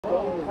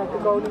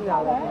koning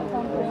nou.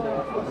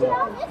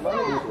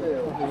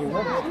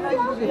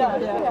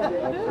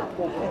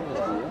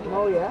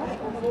 Mooi hè?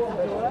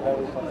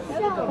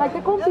 Kijk,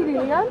 daar komt hij,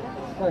 Lilian.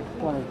 Kijk,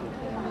 klein.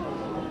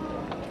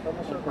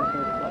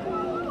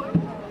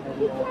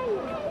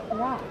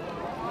 Ja.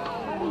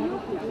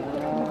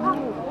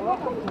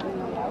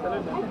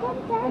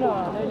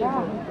 Ja.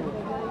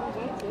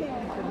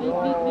 Niet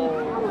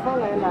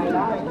vallen, hè,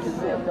 Leila.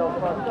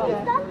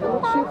 Je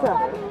moet zitten.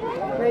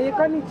 Nee, je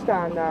kan niet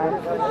staan daar.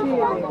 Dat zie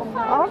je niet.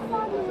 Af?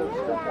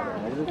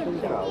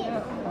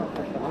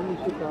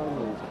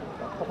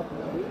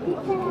 Die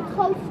zijn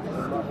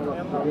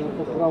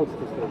het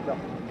grootste stuk.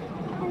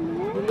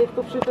 Die ligt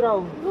op zijn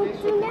troon.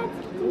 Toen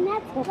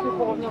net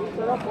kwam ik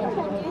dat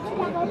uurtje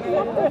daar was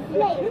lekker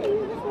vlees. En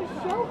die was maar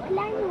zo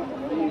klein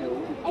ongeveer.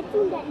 En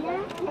toen daarna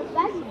het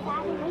buiten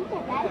vader niet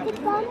naar buiten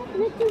kwam.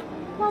 En toen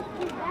had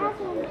ik daar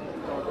zo'n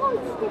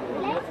groot stuk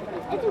vlees.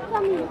 En toen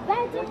kwam hij naar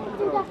buiten. En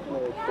toen dacht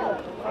ik, zo,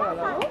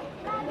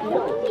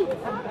 dat niet.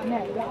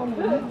 Nee, dat kan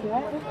niet,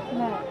 hè?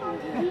 Nee.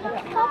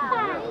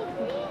 Papa.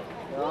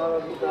 Ja,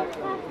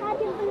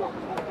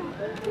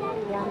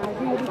 maar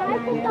zie je die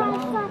kleine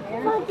helemaal?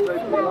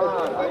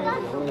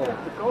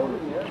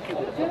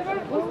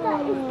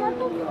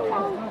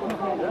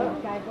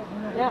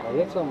 Ja,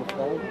 dit zal mijn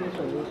vrouwtje.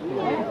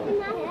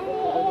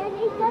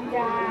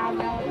 Ja,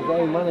 dat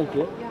is een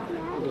mannetje.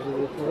 Dus het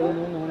is gewoon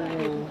een...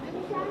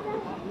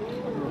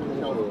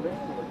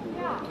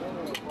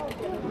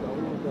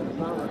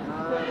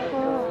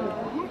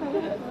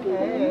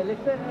 Nee,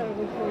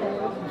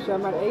 er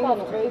zijn maar één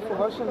of twee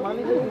volwassen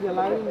mannen die de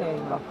leiding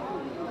nemen.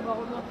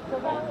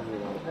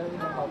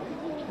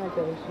 Kijk,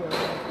 daar is hij ook.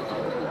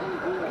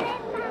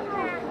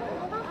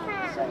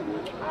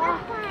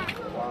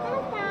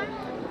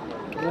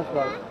 Ja,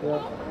 schat. Ja.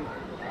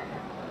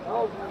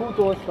 Goed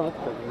hoor, schat.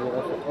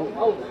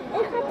 Oh.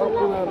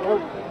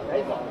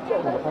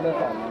 We gaan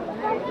even aan.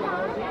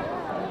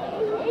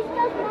 Is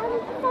dat nou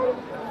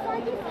van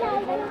die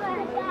kleine?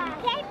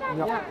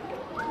 Ja.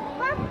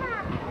 Papa.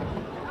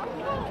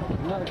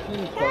 Ja, ik zie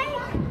je, schat.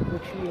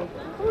 Ik zie je.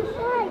 Hoe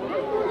saai.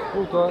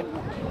 Goed hoor.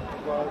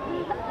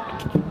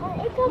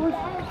 Ik heb...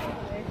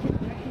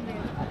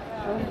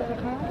 Zullen we verder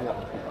gaan? Ja.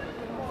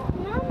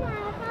 Mama,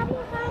 gaan we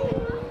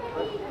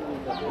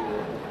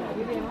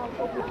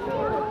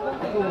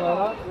Doe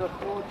maar.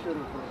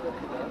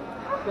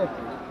 Kijk.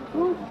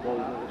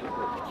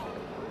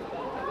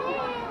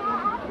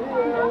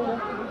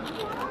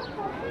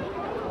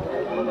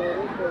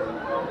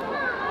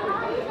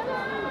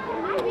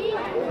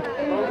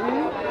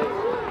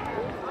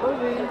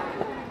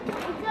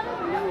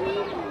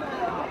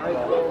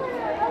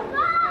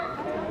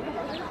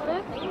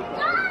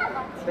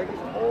 Kijk eens,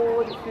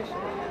 oh die vissen.